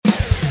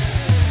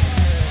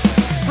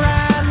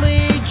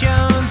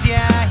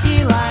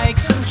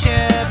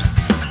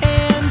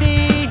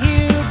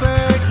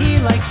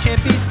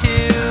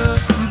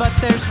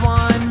there's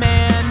one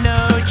man,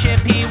 no chip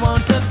he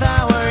won't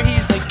devour.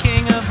 He's the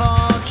king of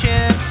all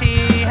chips, he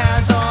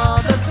has all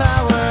the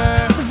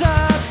power.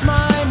 That's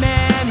my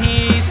man,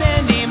 he's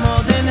Andy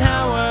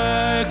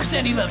Moldenhauer. 'Cause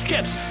Andy loves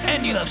chips,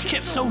 Andy loves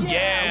chips, so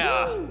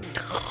yeah.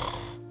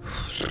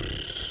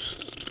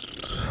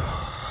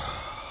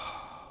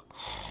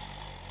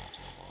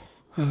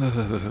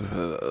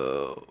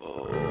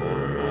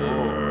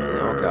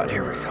 Oh God,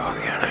 here we go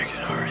again.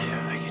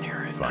 I can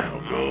hear it. Final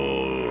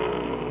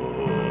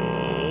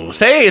go.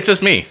 Say, it's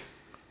just me.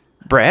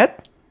 Brad?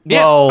 Yeah,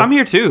 Well, I'm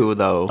here too,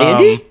 though.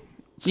 Andy?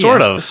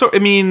 Sort Yeah, of. So I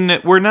mean,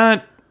 we're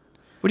not.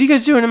 What are you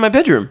guys doing in my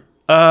bedroom?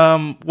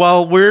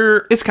 Well,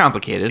 we're. It's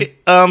complicated.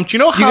 Do you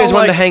know how You guys like,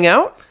 wanted to hang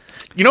out?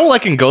 you know,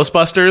 like in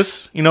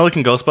Ghostbusters,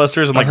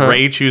 and like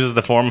Ray chooses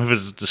the form of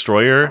his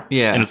destroyer.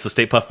 Yeah. And it's the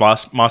Stay Puft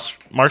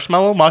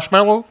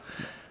Marshmallow.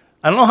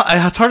 I don't know.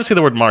 It's hard to say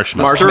the word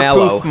marshmallow.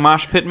 Marshmallow. Poof,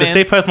 Mosh Pit The Man.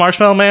 Stay Puft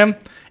Marshmallow Man.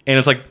 And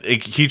it's like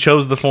he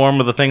chose the form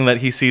of the thing that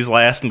he sees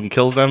last and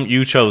kills them.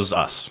 You chose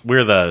us.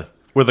 We're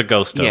the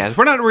ghost of. Yeah,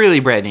 we're not really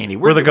Brad and Andy.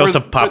 We're the ghost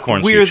of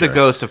Popcorn's We're future. the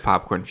ghost of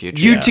Popcorn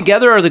Future. You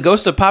together are the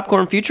ghost of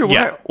Popcorn Future? What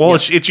Yeah. are- Well,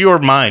 it's your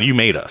mind. You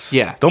made us.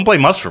 Yeah. Don't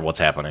blame us for what's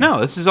happening.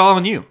 No, this is all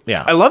on you.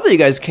 Yeah. I love that you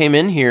guys came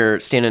in here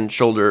standing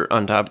shoulder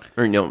on top,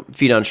 or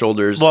feet on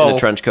shoulders in Well, a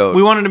trench coat.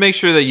 We wanted to make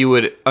sure that you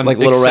would Like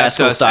Little accept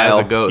Rascal us style.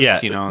 as a ghost. Yeah.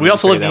 and we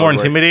also figured look that more would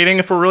work. intimidating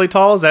if we're really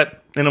tall.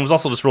 And it was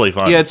also just really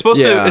fun. Yeah, it's supposed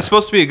Yeah.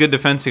 to be a good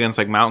defense against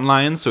like mountain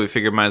lions, so we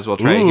figured might as well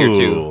try it here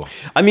too. Ooh.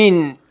 I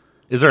mean,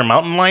 Is there a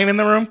mountain lion in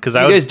the room? Because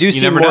you guys do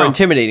seem never more know.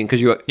 intimidating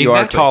because you are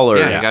Exactly. taller.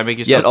 Yeah, you gotta make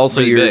yourself Yet also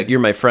really you're big. you're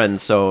my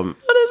friend, so I'm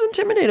not as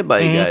intimidated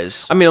by you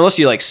guys. I mean, unless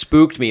you like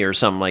spooked me or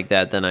something like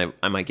that, then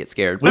I might get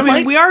scared. I mean,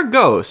 might- we are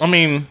ghosts. I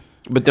mean,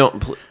 But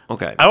don't.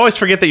 Okay. I always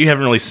forget that you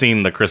haven't really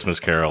seen the Christmas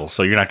Carol,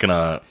 so you're not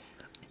gonna.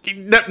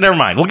 Never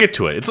mind. We'll get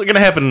to it. It's gonna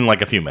happen in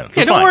like a few minutes.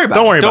 Yeah, It's don't fine. worry about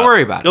Don't it. worry Don't about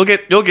worry it. about it.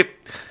 You'll get.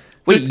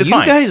 Wait, it's you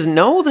fine. guys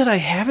know that I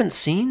haven't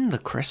seen the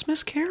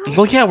Christmas Carol?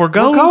 Well, yeah, we're we're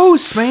ghosts.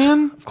 ghosts,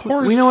 man. Of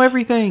course. we know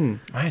everything.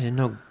 I didn't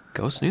know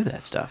ghosts knew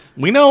that stuff.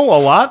 We know a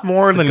lot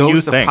more than you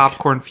Ghost of think.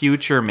 Popcorn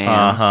Future,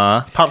 man.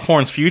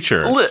 Popcorn's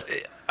future.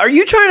 Are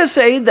you trying to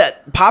say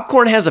that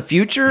popcorn has a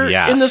future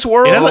Yes. in this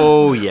world? It has a-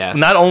 Oh yes.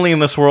 Not only in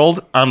this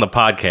world, on the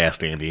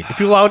podcast, Andy. If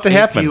you allow it to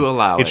happen, you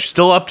allow it's it.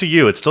 still up to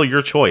you. It's still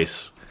your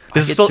choice.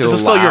 This is Get still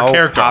to your allow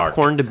character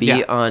popcorn arc. to be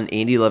Yeah. on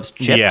Andy Loves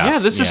Chips. Yeah. Yeah,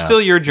 this is Yeah. still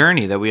your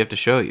journey that we have to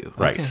show you.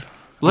 Right.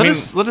 Let I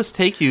mean, us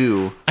take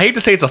you. I hate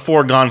to say it's a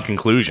foregone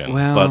conclusion,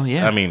 Well, but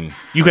yeah. I mean,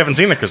 you haven't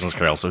seen the Christmas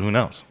Carol, so who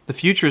knows? The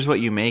future is what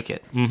you make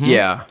it.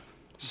 Yeah.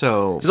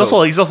 So He's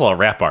also a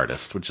rap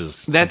artist, which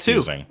is that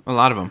confusing. too. A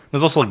lot of them.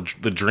 There's also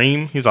like the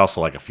Dream. He's also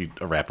like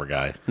a rapper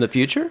guy. In the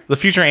future? The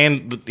Future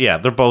and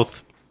they're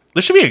both.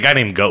 There should be a guy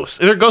named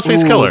Ghost. They're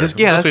Ghostface Killer. That's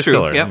Ghostface true.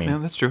 Killer. Yeah, I mean, yeah,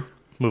 that's true.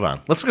 move on.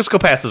 Let's just go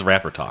past this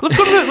rapper talk. Let's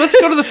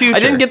go to the future. I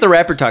didn't get the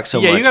rapper talk so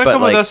Yeah, much. you gotta but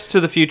come like, with us to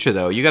the future,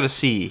 though. You gotta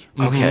see.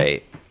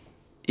 Okay.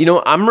 You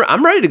know,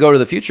 I'm ready to go to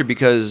the future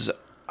because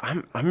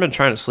I've been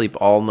trying to sleep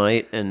all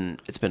night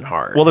and it's been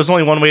hard. Well, there's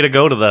only one way to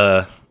go to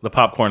the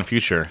popcorn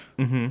future,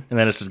 and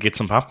that is to get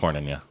some popcorn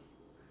in you.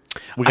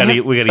 We gotta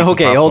eat. We gotta eat.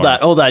 okay, some hold popcorn.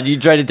 on, hold on. You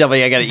tried to tell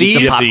me I gotta eat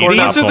some These, popcorn. popcorn.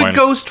 these are the Popcorn.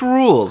 ghost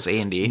rules,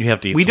 Andy. You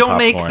have to eat We some don't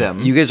make popcorn.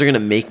 them. You guys are gonna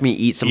make me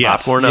eat some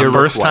Yes, popcorn. your I'm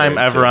first time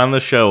required ever to. on the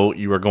show,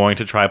 you are going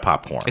to try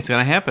popcorn. It's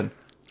gonna happen.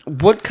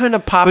 What kind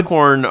of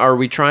popcorn are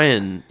we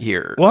trying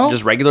here? Well,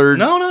 just regular.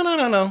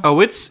 No.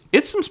 Oh, it's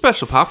some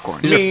special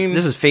popcorn.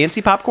 This is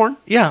fancy popcorn.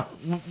 Yeah,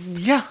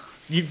 yeah.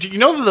 You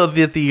know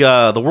that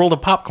the world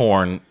of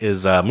popcorn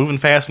is moving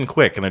fast and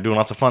quick, and they're doing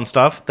lots of fun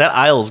stuff. That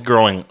aisle's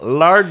growing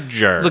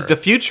larger. Look, the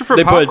future for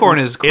They put- popcorn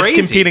is crazy.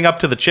 It's competing up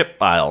to the chip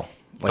aisle.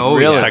 Like Oh,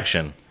 real yeah.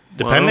 section.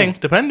 Depending.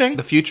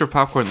 The future of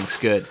popcorn looks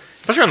good.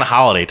 Especially around the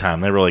holiday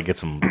time, they really get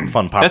some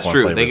fun popcorn. That's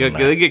true. flavors in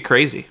there. They get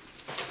crazy.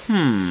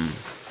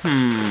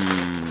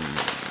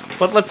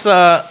 But let's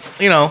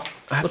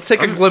let's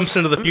take a glimpse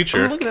into the I'm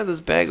future. looking at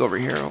this bag over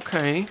here.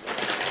 Okay.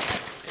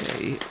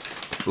 Okay.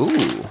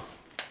 Ooh.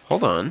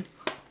 Hold on.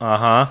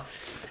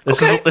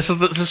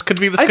 This could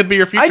be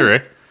your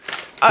future.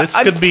 This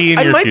I- could be in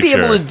I your might future.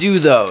 be able to do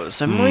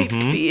those. I might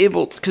be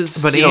able because.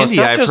 But it's Andy,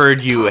 not I've just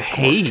heard you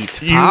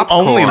hate You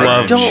popcorn. only I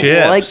love don't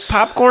chips. like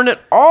popcorn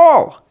at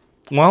all.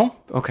 Well,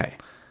 Okay.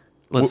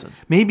 Listen,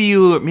 Maybe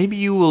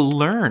you will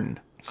learn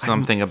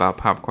something about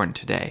popcorn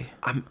today.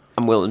 I'm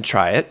willing to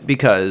try it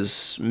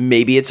because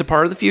maybe it's a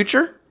part of the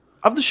future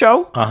of the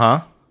show.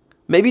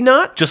 Maybe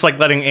not. just like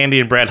letting Andy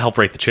and Brad help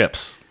rate the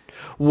chips.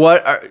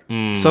 What are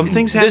Some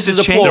things have This to is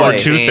a change. ploy. There were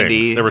two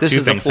Andy. things. There were this two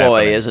is a things ploy,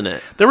 happening. isn't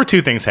it? There were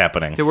two things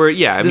happening. There were,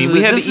 yeah. I This mean,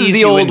 we had is to ease the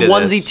you old into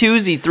onesie, this.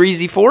 twosie,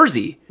 threesie,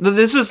 foursy.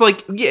 This is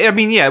like, yeah, I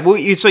mean, yeah. Well,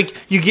 it's like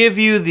you give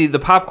you the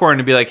popcorn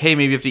to be like, hey,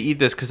 maybe you have to eat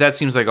this because that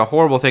seems like a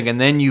horrible thing, and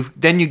then you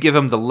give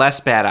them the less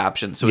bad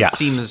option, so Yes. it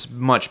seems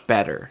much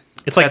better.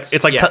 It's like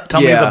yeah.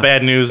 tell me Yeah. the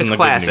bad news It's and the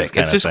classic. good news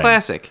kind It's of just thing.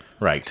 classic.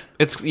 Right.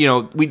 It's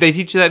they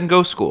teach you that in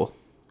ghost school.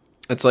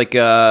 It's like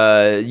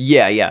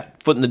yeah,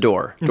 foot in the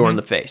door, door in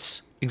the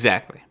face.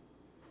 Exactly.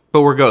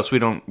 But we're ghosts.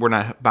 We're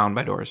not bound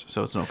by doors,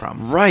 so it's no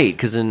problem. Right,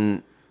 because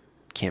in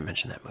can't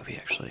mention that movie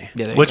actually.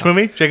 Yeah, there you Which go.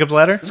 movie? Jacob's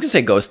Ladder? I was gonna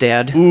say Ghost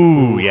Dad.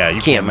 Ooh, yeah.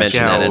 You Can't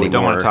mention that Yeah, anymore.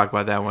 don't want to talk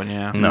about that one.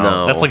 Yeah. No,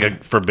 No. that's like a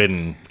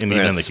forbidden even in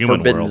the That's human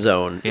forbidden world.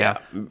 zone. Yeah.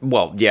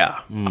 Well, yeah.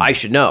 I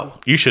should know.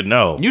 You should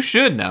know. You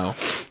should know.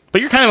 But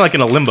you're kind of like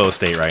in a limbo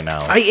state right now.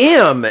 I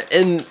am,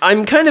 and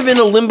I'm kind of in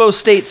a limbo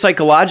state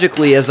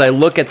psychologically as I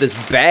look at this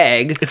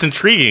bag. It's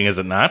intriguing, is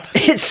it not?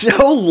 It's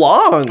so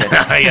long.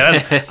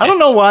 I don't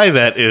know why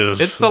that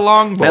is. It's the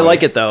long boy. I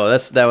like it though.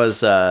 That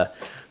was.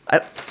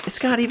 It's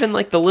got even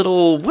like the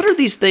little. What are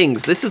these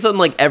things? This is on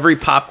like every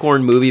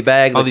popcorn movie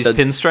bag. All like these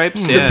the,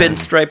 pinstripes. The Yeah.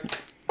 pinstripe.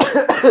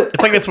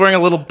 It's like it's wearing a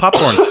little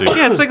popcorn suit.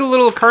 Yeah, it's like a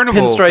little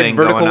carnival Pinstripe thing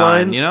vertical going on,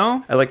 lines. you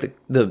know? I like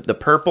the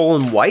purple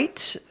and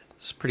white.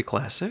 It's pretty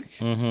classic.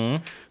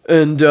 Mm-hmm.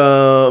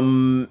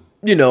 And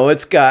you know,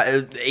 it's got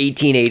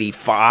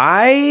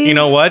 1885. You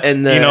know what?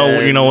 And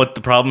then, you know what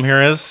the problem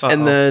here is.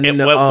 And then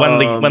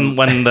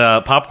When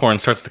the popcorn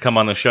starts to come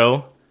on the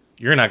show,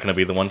 you're not going to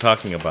be the one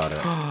talking about it.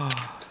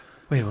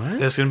 wait, what?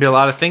 There's going to be a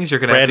lot of things you're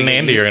going to have Brad to and get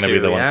Andy are used going to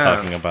be the ones yeah.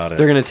 talking about it.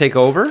 They're gonna take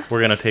over. We're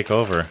going to take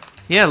over.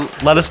 Yeah,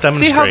 Let us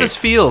demonstrate see how this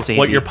feels, Andy.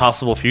 what your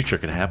possible future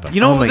could happen. You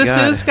know Oh what my this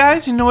God. is,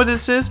 guys? You know what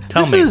this is?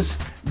 Tell this me. is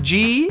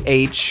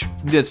G.H.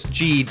 That's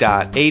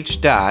G.H.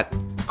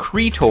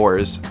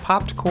 Creators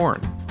Popped Corn.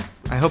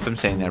 I hope I'm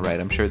saying that right.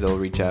 I'm sure they'll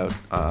reach out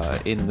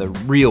in the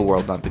real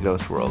world, not the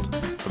ghost world,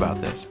 about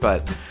this.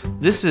 But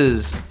this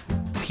is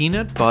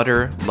Peanut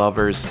Butter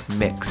Lovers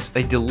Mix,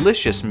 a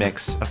delicious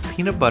mix of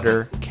peanut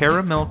butter,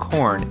 caramel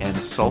corn, and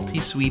salty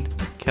sweet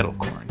kettle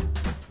corn.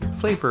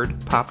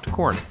 Flavored popped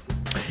corn.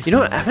 You know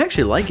what? I'm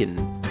actually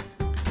liking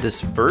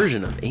this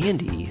version of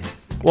Andy.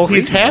 Well,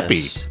 he's reading happy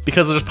this.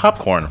 because there's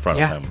popcorn in front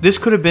Yeah, of him. this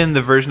could have been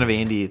the version of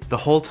Andy the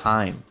whole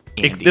time.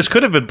 Andy. This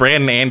could have been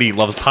Brad and Andy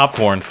Loves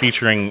Popcorn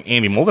featuring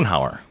Andy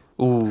Moldenhauer.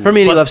 From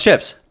Andy Loves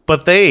Chips.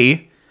 But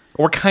they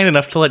were kind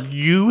enough to let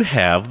you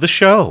have the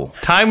show.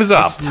 Time is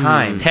up. It's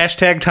time.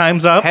 Hashtag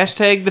time's up.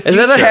 Hashtag the Is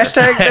future. that a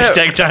hashtag?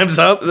 Hashtag time's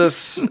up.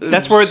 This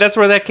That's where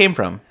that came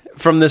from.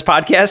 from this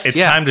podcast. It's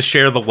time to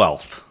share the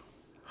wealth.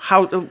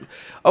 How?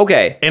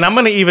 Okay. And I'm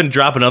going to even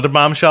drop another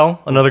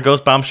bombshell, another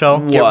ghost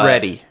bombshell. Get What?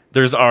 ready.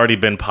 There's already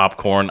been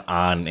popcorn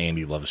on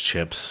Andy Loves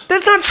Chips.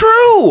 That's not true.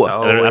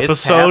 Oh, An it's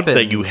episode that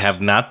happened. you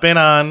have not been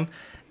on.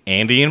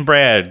 Andy and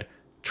Brad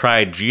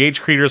tried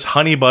G.H. Creator's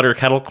Honey Butter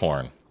Kettle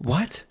Corn.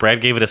 What?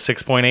 Brad gave it a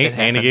 6.8. Andy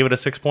happened. gave it a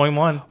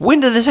 6.1. When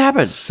did this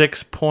happen?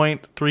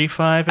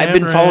 6.35 I've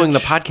been following the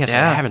average. podcast.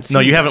 Yeah. I haven't seen No,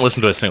 you haven't this.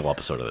 listened to a single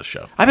episode of this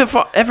show. I've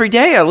been every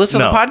day. I listen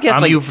No, to the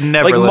podcast. Like, you've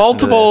never like listened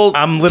to multiple. this.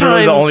 I'm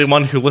literally the times. only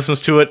one who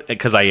listens to it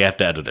because I have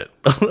to edit it.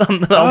 I'm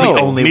the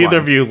only neither one.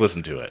 of you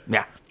listen to it.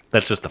 Yeah.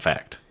 That's just a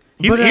fact.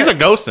 He's, But, he's a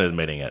ghost in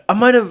admitting it. I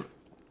might have.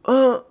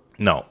 No.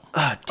 damn,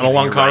 On a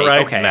long you're car right.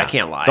 ride? Okay, Nah. I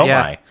can't lie. Don't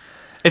Yeah. lie.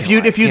 If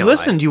you'd can't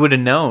listened, lie. you would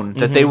have known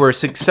that they were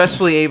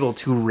successfully able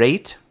to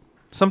rate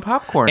some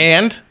popcorn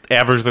And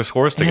average their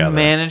scores together. and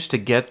managed to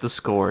get the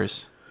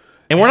scores.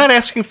 And we're not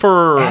asking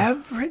for.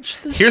 Average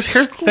the Here's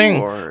the thing.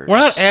 scores. We're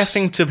not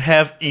asking to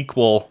have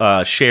equal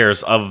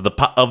shares of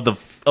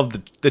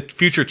the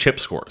future chip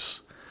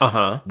scores.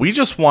 Uh-huh. We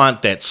just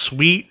want that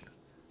sweet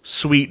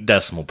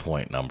decimal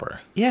point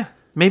number. Yeah.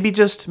 Maybe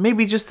just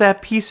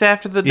that piece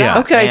after the Yeah.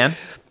 dot, Okay. man.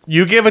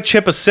 You give a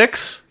chip a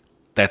 6,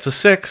 that's a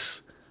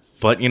 6.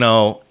 But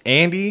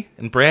Andy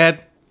and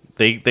Brad,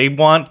 they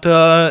want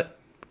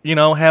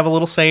have a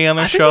little say on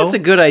their I think show. that's a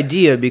good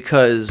idea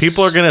because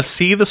People are gonna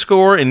see the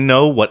score and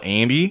know what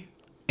Andy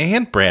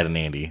and Brad and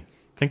Andy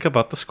think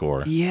about the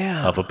score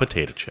Yeah. of a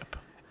potato chip.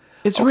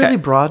 It's really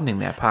broadening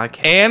that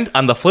podcast. And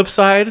on the flip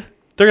side,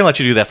 they're gonna let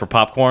you do that for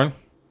popcorn.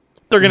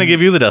 They're gonna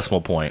give you the decimal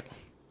point.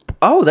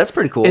 Oh, that's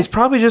pretty cool. It's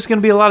probably just going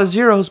to be a lot of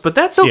zeros, but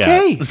that's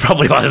okay. Yeah, it's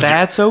probably a lot of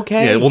That's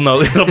okay. Yeah, well,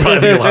 no, it'll probably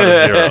be a lot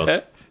of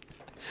zeros.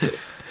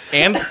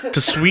 And to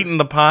sweeten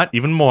the pot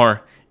even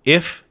more,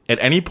 if at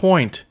any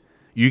point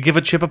you give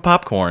a chip of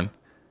popcorn,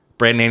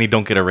 Brad and Andy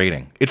don't get a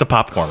rating. It's a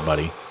popcorn,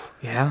 buddy.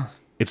 Yeah.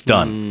 It's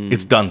done.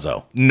 It's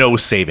donezo. No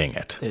saving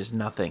it. There's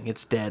nothing.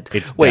 It's dead.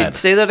 It's Wait, dead.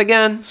 say that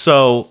again.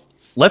 So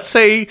let's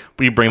say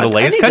we bring the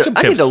Lay's ketchup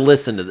I chips. need to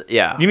listen to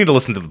yeah. You need to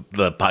listen to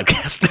the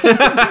podcast.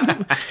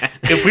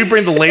 If we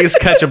bring the Lay's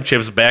ketchup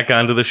chips back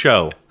onto the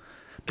show,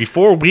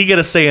 before we get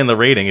a say in the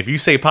rating, if you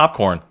say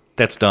popcorn,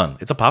 that's done.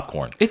 It's a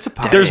popcorn. It's a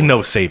popcorn. There's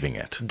no saving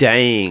it.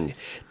 Dang.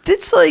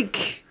 That's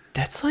like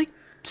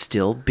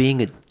still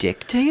being a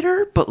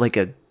dictator, but like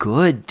a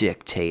good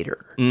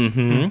dictator.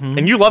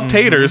 And you love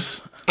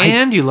taters.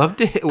 And you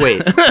loved it.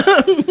 Wait.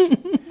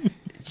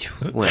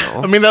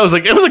 Well, I mean, it was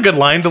a good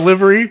line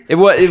delivery. it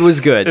was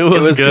good. It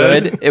was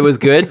good. good. It was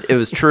good. It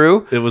was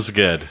true It was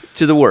good.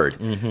 to the word.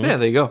 Yeah,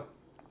 there you go.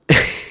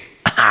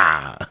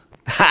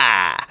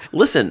 Ha!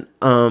 Listen,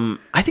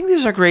 I think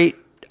these are great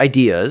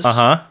ideas.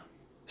 Huh?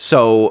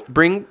 So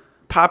bring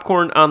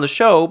popcorn on the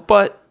show,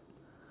 but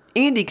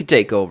Andy could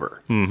take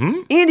over.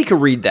 Mm-hmm. Andy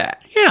could read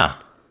that. Yeah.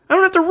 I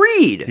don't have to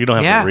read. You don't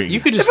have Yeah, to read. you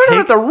could if just I don't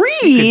have to you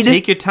read, could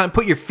take your time,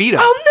 put your feet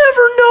up. I'll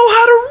never know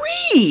how to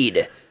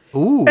read.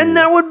 Ooh. And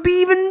that would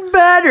be even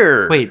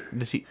better. Wait,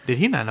 did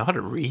he not know how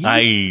to read?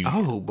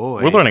 Oh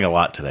boy. We're learning a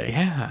lot today.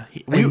 Yeah.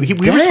 We were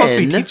supposed to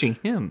be then- teaching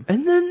him.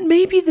 And then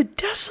maybe the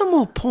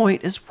decimal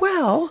point as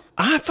well.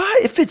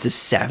 If it's a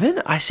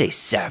 7, I say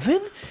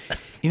 7.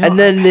 You know, And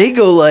then they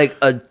go like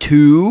a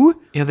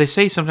 2. Yeah, they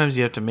say sometimes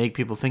you have to make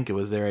people think it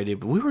was their idea,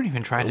 but we weren't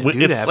even trying to do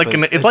It's that. like but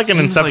an- it's it like an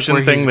seems Inception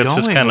where thing he's that's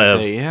just going kind with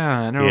of- it. Yeah,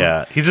 I know.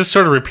 Yeah, he's just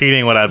sort of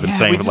repeating what I've been Yeah,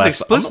 saying we for just the last.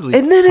 explicitly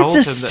And then it's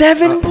told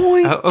a him that-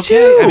 7.2.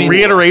 okay, I mean,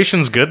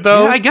 Reiteration's good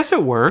though. yeah, I guess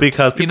it worked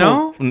because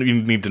people you know.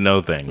 you need to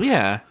know things.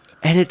 Yeah.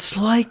 And it's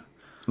like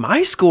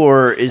my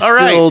score is All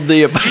right. still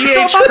the. GH about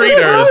this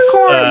Creators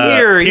popcorn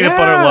here, peanut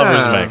butter yeah.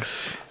 lovers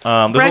mix.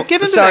 There's Brett,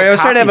 get into Sorry, that I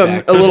was trying to have copy a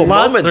back. little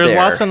lot- moment There's there.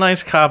 lots of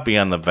nice copy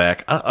on the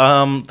back.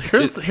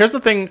 Here's the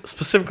thing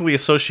specifically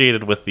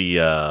associated with the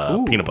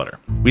peanut butter.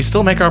 We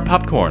still make our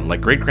popcorn like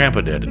Great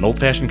Grandpa did in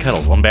old-fashioned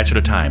kettles, one batch at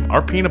a time.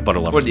 Our peanut butter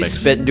lovers What did he mix.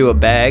 spit into a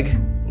bag?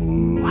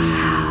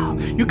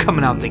 You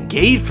coming out the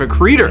gate for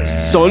Creators.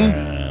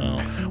 Son.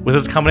 With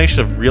its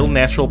combination of real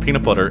natural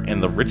peanut butter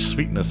and the rich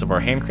sweetness of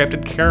our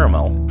handcrafted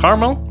caramel.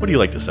 Caramel? What do you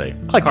like to say?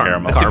 I like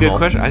caramel. That's a good Caramel.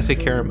 question. I say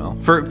caramel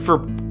for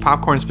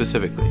popcorn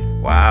specifically.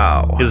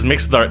 Wow. Is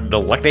mixed with our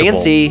delectable,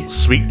 Fancy.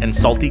 sweet and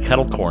salty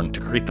kettle corn to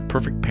create the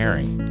perfect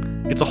pairing.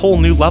 It's a whole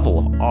new level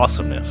of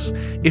awesomeness.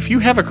 If you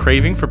have a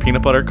craving for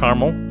peanut butter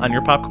caramel on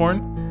your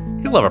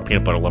popcorn, you'll love our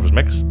peanut butter lovers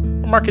mix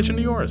from our kitchen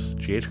to yours.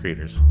 GH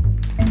Creators.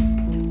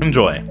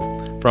 Enjoy.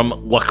 From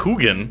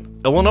Waukegan,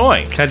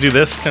 Illinois. Can I do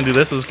this? Can I do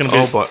this? This is going to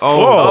be... Oh, boy.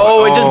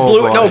 Oh, it just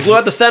blew. boy. No, blew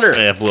out the center.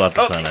 Yeah, it blew out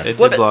the center. It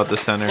Flip did it. blow out the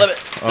center. Flip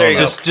it. There you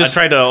go. Just I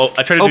tried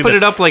to do open this.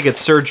 it up like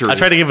it's surgery. I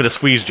tried to give it a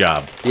squeeze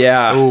job.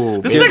 Yeah.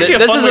 Ooh, This is actually a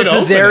this fun is way a to open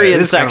it. cesarean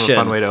It is kind of a section.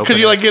 fun way to open Because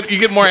you it. like you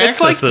get more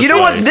access like- this You know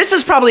way. what? This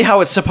is probably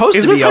how it's supposed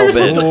Is to this be how you're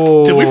opened.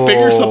 supposed to- Did we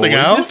figure something We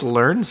out? just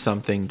learned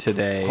something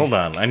today. Hold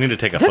on, I need to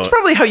take a That's photo.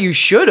 probably how you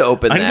should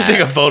open I that. need to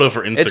take a photo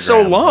for Instagram. It's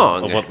so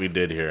long. of what we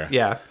did here.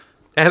 Yeah.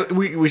 And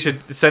we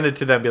should send it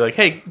to them and be like,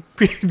 hey,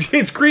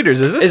 it's Creators.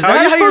 Is this Is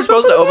that how you're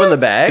supposed to open the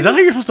bag? Is that how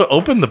you're supposed to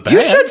open the bag?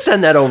 You should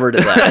send that over to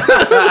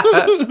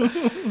them.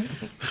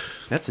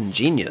 That's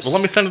ingenious. Well,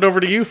 let me send it over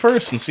to you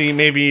first and see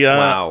maybe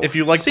Wow. if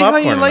you like See how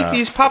popcorn. you or like not.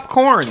 these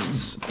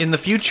popcorns in the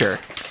future.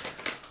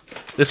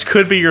 This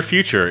could be your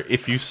future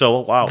if you so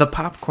allow. The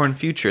popcorn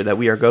future that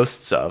we are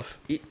ghosts of.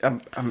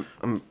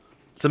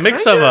 It's a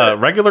mix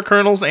of regular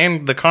kernels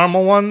and the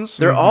caramel ones.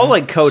 They're all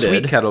like coated.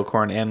 Sweet kettle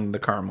corn and the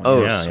caramel.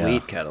 Oh, Yeah, sweet yeah.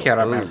 kettle.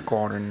 Caramel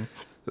corn.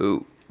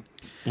 Ooh.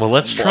 Well,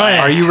 let's try it.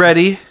 Are you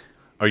ready?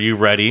 Are you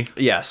ready?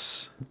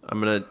 Yes.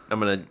 I'm gonna.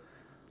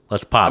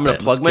 Let's pop I'm gonna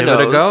it. plug Let's my give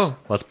it a nose. go.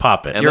 Let's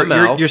pop it. And You're, my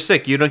you're, mouth. you're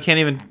sick. You can't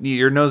even.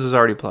 Your nose is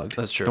already plugged.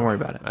 That's true. Don't worry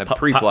about it. I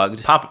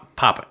pre-plugged. Pop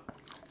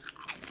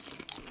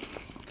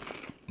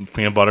it.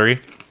 Peanut buttery.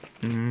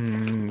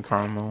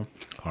 Caramel.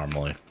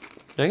 Caramely.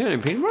 Did I get any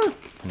peanut butter?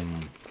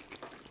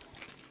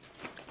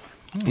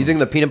 You think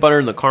the peanut butter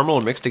and the caramel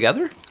are mixed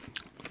together?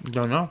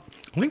 Don't know.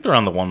 I think they're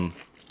on the one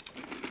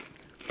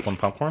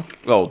popcorn.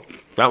 Oh,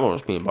 that one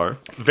was peanut butter.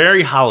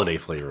 Very holiday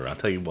flavor, I'll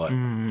tell you what.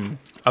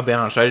 I'll be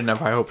honest. I didn't have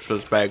high hopes for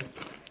this bag.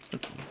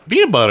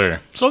 Peanut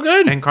butter. So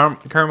good. And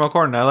caramel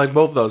corn. I like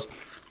both of those.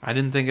 I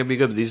didn't think it'd be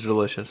good, but these are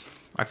delicious.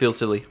 I feel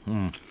silly.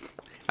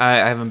 I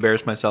have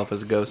embarrassed myself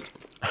as a ghost.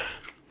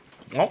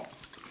 Well,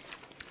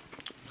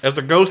 as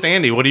a ghost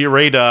Andy, what do you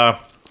rate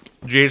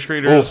GH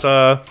Creators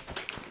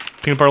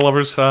peanut butter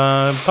lovers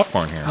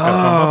popcorn here?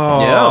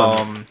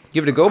 Yeah.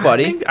 Give it a go,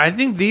 buddy. I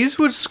think these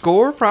would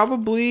score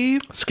probably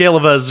Scale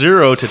of a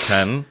 0 to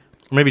 10.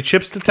 Maybe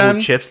chips to 10?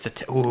 chips to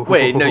 10.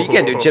 Wait, no, you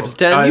can't do chips to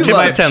 10. You chips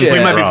love to 10 chips. We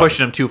might be Wrong.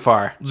 pushing them too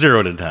far.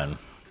 0 to 10.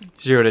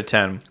 0 to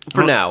 10.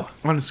 For now.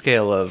 On a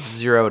scale of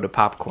 0 to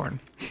popcorn.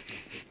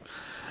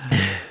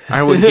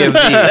 I would give the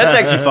That's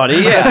actually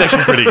funny. That's Yeah.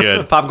 actually pretty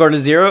good. Popcorn to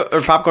 0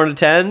 or popcorn to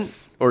 10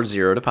 or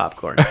 0 to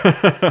popcorn.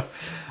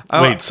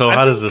 Wait, so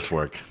how does this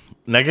work?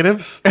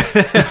 Negatives?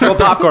 Well,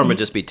 popcorn would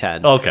just be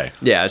 10. Okay.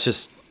 Yeah, it's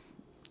just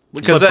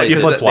because you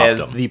flip-flopped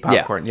is them. the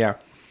popcorn. Yeah.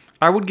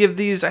 I would give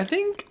these. I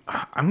think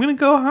I'm gonna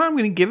go high. I'm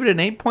gonna give it an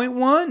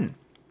 8.1.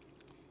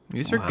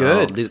 These are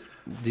good. Wow,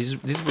 these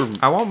were.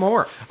 I want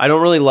more. I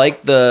don't really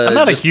like the I'm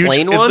not a just huge...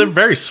 plain They're one,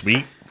 very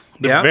sweet.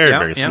 They're Yeah, very, yeah,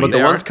 very yeah. sweet. but the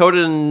they ones are.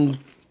 coated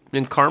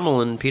in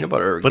caramel and peanut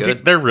butter are But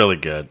good. they're really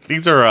good.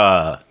 These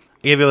are...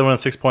 You have the other one at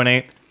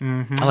 6.8.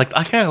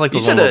 I kind of like You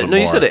those said one a little bit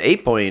you more. said an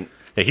 8 point.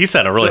 Yeah, he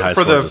said a really high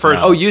For score the just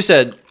first- now. Oh, you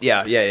said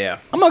yeah.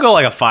 I'm going to go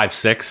like a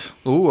 5.6.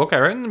 Ooh, okay,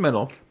 right in the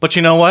middle. But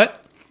you know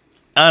what?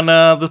 On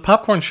the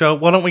popcorn show,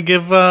 why don't we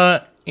give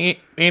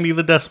Andy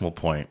the decimal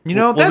point? You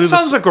know, We'll that do the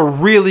sounds like a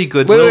really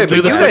good. Wait, little do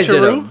but the you guys did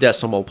a switcheroo?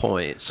 decimal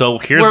point. So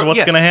here's Well, what's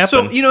yeah, going to happen.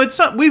 So you know, it's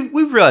not.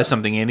 We've realized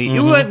something, Andy. It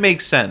would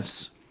make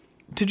sense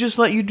to just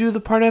let you do the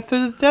part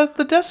after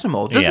the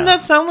decimal. Doesn't Yeah.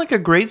 that sound like a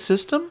great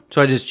system?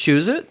 So I just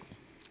choose it.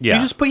 yeah.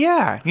 You just put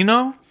you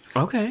know.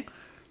 Okay.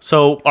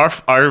 So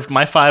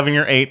my 5 and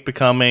your 8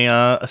 become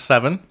a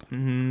 7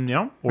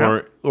 Yeah.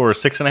 or a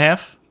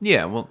 6.5.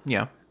 Yeah. Well,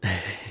 yeah.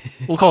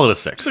 We'll call it a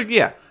 6.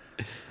 Yeah.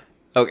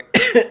 Okay.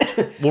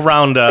 We'll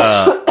round.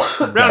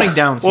 Rounding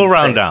down. We'll seems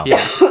round safe. down. Yeah.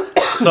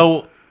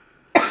 So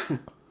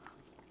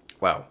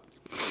Wow.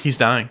 He's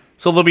dying.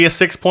 So there'll be a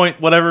 6 point,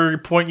 whatever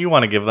point you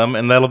want to give them,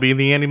 and that'll be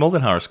the Andy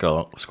Moldenhauer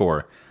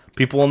score.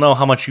 People will know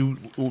how much you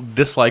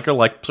dislike or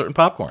like certain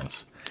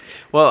popcorns.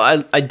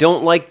 Well, I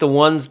don't like the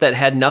ones that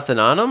had nothing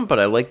on them, but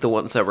I like the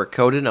ones that were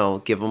coated. I'll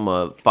give them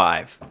a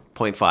 5.5.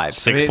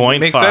 6.5.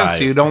 Makes sense.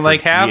 You don't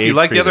like half, you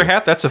like the other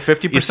half. That's a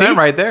 50%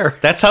 right there.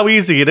 That's how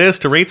easy it is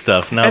to rate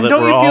stuff. Now And that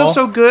don't we're you feel all,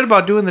 so good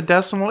about doing the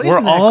decimal? we're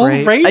Isn't that all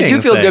great? rating I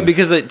do feel good things.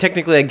 because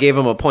technically I gave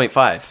them a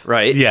 0.5,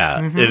 right?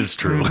 Yeah, it is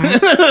true. That's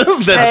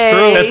Hey,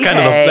 true. That's kind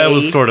of that hey.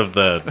 was sort of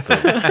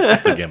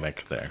the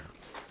gimmick there.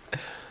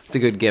 It's a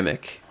good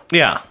gimmick.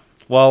 Yeah.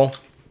 Well,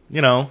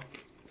 you know,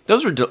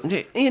 Those were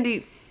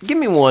Andy. Give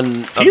me one.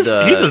 Of he's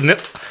the,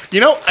 just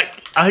you know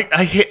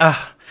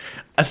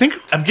I think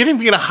I'm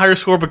getting a higher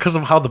score because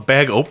of how the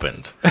bag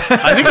opened.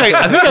 I think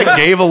I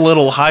gave a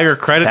little higher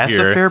credit That's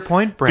here. a fair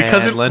point, Brad.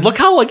 Because look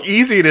how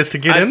easy it is to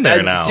get in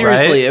there now.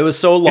 Seriously, right? it was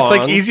so long. It's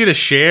like easy to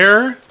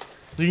share.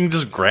 You can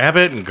just grab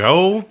it and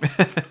go.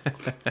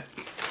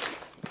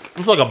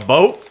 It's like a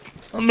boat.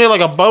 I made like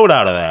a boat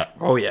out of that.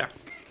 Oh, yeah.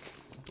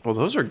 Well,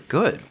 those are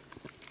good.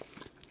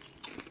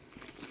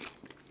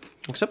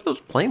 Except those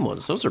plain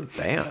ones. Those are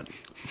bad.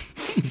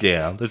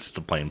 Yeah, that's just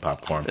a plain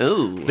popcorn.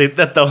 Ooh.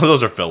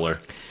 Those are filler.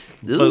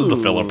 Those are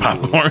the filler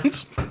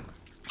popcorns.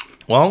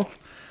 Well,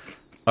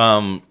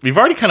 we've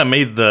already kind of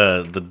made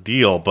the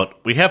deal,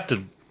 but we have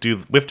to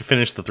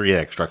finish the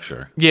 3-act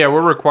structure. Yeah,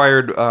 we're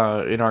required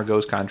in our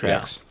Ghost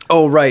contracts.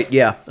 Oh, right.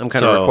 Yeah. I'm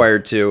kind of So-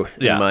 required to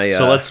Yeah. in my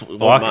so let's own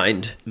walk.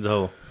 mind.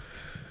 So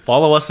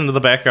follow us into the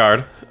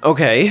backyard.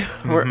 Okay.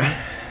 We're,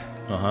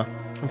 Uh-huh.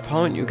 I'm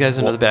following you guys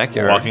into the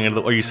backyard. Walking into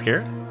the. Are you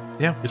scared?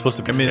 Yeah. You're supposed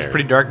to be I mean, scared. it's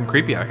pretty dark and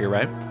creepy out here,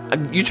 right?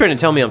 You trying to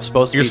tell me I'm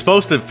supposed to You're be...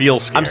 supposed to feel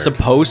scared. I'm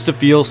supposed to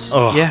feel...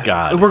 Oh, Yeah.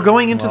 God. We're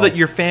going into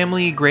your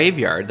family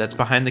graveyard that's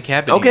behind the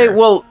cabin. Okay, here.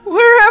 well,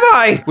 where am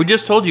I? We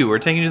just told you we're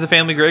taking you to the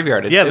family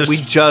graveyard. Yeah, there's- we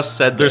just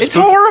said there's this.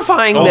 It's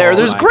horrifying Oh, there.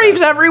 There's my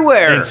graves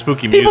everywhere. And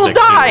spooky People music,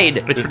 too. died.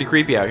 It's pretty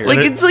creepy out here. Like,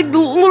 it's like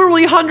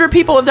literally 100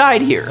 people have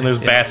died here. And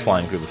there's bats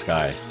flying through the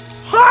sky.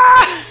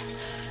 Ah!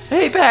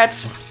 Hey,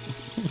 bats.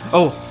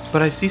 oh,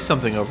 but I see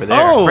something over there.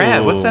 Oh.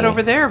 Brad, what's that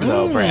over there,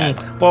 though,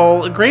 Brad?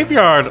 Well, a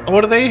graveyard.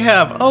 What do they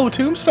have? Oh,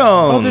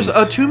 tombstones. Oh, there's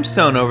a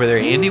tombstone over there.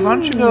 Andy, why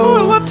don't you Oh, I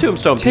go love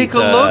Tombstone take Pizza.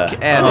 a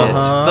look at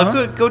Uh-huh.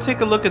 it? Go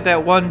take a look at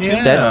that one Yeah.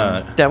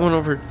 tombstone. That one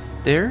over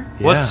there?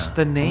 What's Yeah.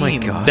 the name? my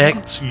God.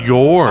 That's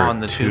your On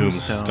the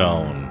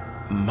tombstone.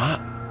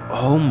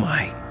 Oh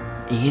my,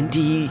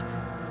 Andy.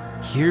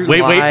 Here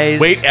Wait, lies...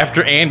 wait.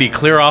 After Andy,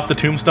 clear off the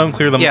tombstone.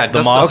 Clear the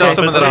dust, moss dust off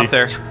some it, of that so off you-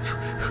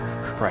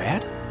 there.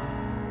 Brad?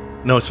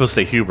 No, it's supposed to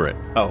say Hubert.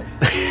 Oh.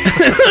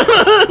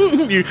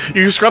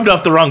 You scrubbed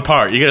off the wrong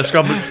part. You gotta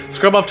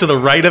scrub off to the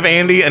right of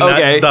Andy and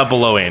Okay. not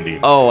below Andy.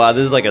 Oh,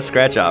 this is like a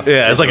scratch off.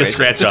 Yeah, it's like a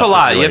scratch It's off. a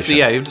lot. You have to,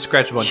 situation. you have to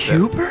scratch a bunch of it.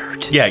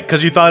 Hubert? Yeah,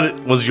 because you thought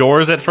it was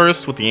yours at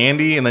first with the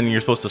Andy, and then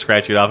you're supposed to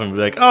scratch it off and be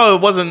like, "Oh,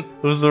 it wasn't.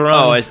 It was the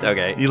wrong." Oh,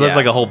 okay. There's Yeah.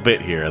 like a whole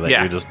bit here that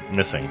Yeah. you're just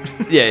missing.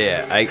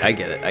 Yeah. I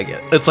get it. I get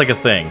it. It's like a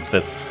thing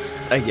that's.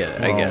 I get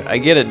it. I get it. I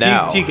get it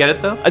now. Do you get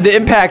it, though? The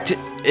impact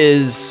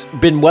is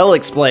been well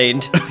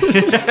explained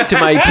to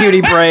my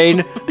puny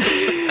brain.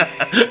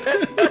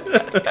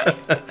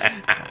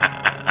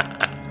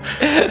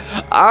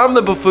 I'm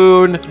the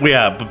buffoon.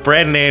 Yeah, but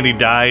Brad and Andy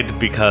died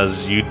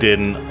because you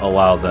didn't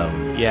allow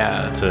them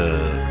Yeah.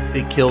 to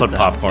They killed put them.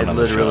 popcorn It on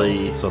the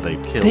literally show. So they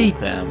killed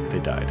them. They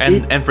died.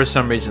 And for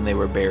some reason they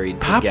were buried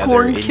Popcorn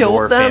together in killed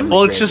your them? family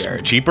Well, it's just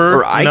graveyard. cheaper.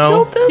 Or I no?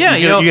 killed them? Yeah,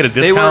 you get a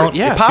they were- discount.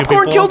 yeah. if two Popcorn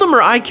people- killed them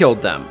or I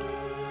killed them?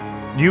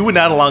 You would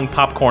not allow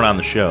popcorn on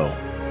the show.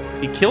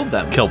 He killed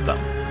them. Killed them.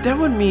 That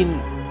would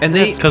mean... And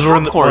they- that's 'Cause we're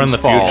in the Popcorn's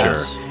future.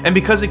 fault. And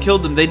because it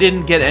killed them, they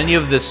didn't get any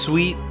of the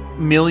sweet $1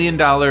 million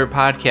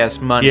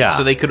podcast money. Yeah.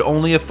 So they could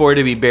only afford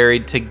to be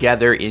buried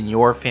together in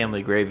your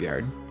family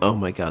graveyard. Oh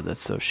my god,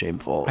 that's so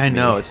shameful. I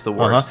know, it's the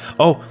worst.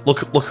 Oh, look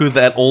who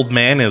that old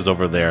man is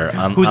over there.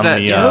 On, Who's on that?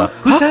 The,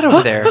 Who's that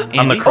over there? on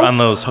the Andy? on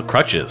those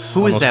crutches.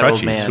 Who on is those that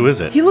old crutches. man? Who is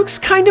it? He looks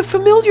kind of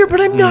familiar, but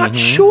I'm not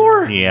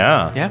sure.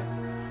 Yeah. Yeah,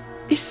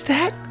 Is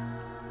that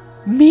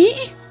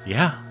me?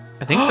 Yeah.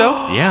 I think so.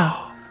 Yeah.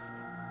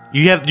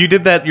 You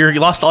did that. You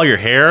lost all your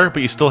hair,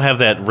 but you still have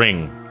that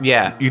ring.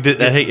 Yeah. You did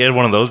that. You had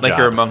one of those. Like jobs.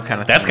 you're a monk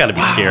kind of That's thing. got to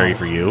be scary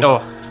for you.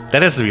 Oh.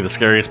 That has to be the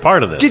scariest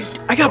part of this.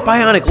 I got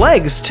bionic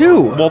legs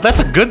too. Well, that's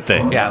a good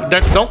thing. Yeah.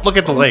 Don't look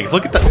at the legs.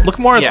 Look at the. Look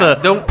more at Yeah, the.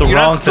 don't- the you're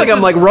not- wrong. It's like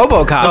I'm like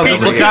RoboCop. Okay,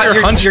 over look here. at your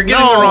you're- hunch. you're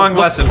getting the wrong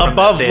look lesson from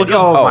above. this, Look Andy.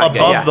 Oh my above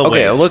God, the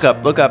okay, waist. look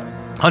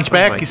up.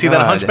 Hunchback. Oh my You see that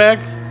God. hunchback?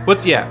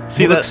 What's See He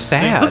that? looks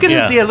sad. Look at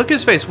Yeah. his look at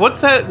his face.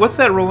 What's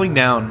that rolling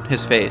down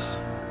his face?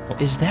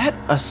 Is that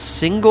a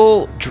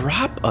single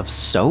drop of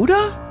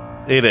soda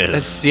It is.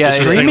 It's- yeah, It's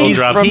a it's single streaming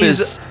drop. from He's-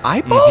 his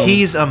eyeball?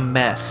 He's a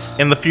mess.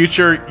 In the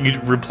future, you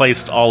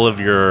replaced all of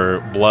your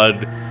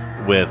blood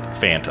with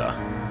Fanta.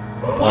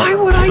 Why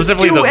would I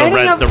Specifically do the any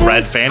red- of the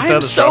red this? Fanta, I'm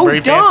the so strawberry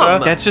dumb.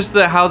 Fanta. That's just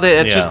that's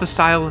Yeah. just the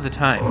style of the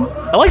time.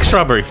 I like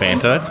strawberry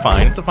Fanta. It's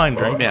fine. It's a fine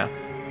drink. Yeah.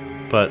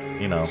 but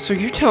you know, So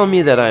you're telling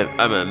me that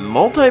I'm a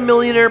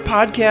multimillionaire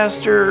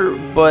podcaster,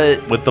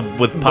 but with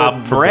Pop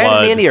but for Brad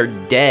Blood and Andy are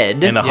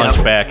dead. and a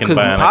Hunchback and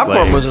because Bionic Popcorn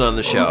Legs. wasn't on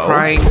the show.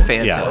 Crying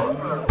Fanta.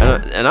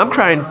 Yeah. And I'm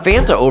crying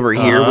Fanta over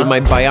here with my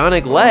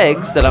bionic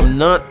legs that I'm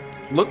not.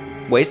 Look,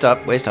 waist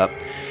up.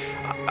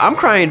 I'm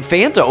crying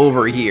Fanta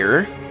over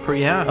here.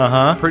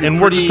 Uh-huh. Pretty,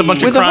 And we're just a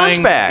bunch of With a crying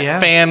hunchback. Yeah.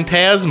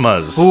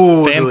 phantasmas.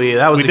 Ooh,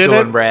 that was we a did good it?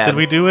 one, Brad. Did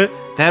we do it?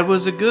 That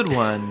was a good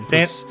one.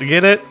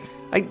 Get it?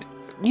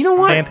 You know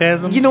what?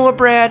 Phantasms? You know what,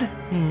 Brad?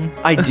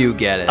 I do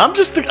get it.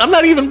 I'm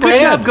not even Brad.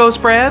 Good job,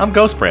 Ghost Brad. I'm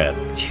Ghost Brad.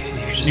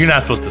 You're You're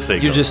not supposed to say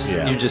You're Ghost.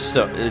 just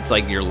so. It's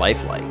like you're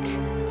lifelike.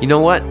 You know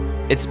what?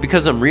 It's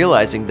because I'm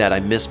realizing that I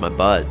miss my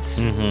buds.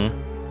 Mm-hmm.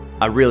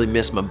 I really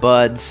miss my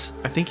buds,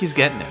 I think he's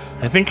getting it.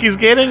 I think he's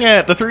getting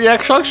it. The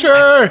 3-act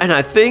structure. and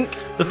I think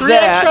The 3-act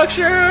that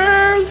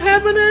structure is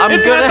happening. I'm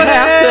It's gonna happening.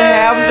 have to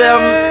have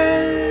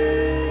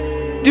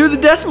them do the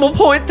decimal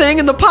point thing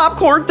and the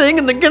popcorn thing,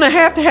 and they're gonna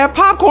have to have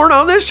popcorn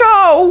on this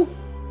show.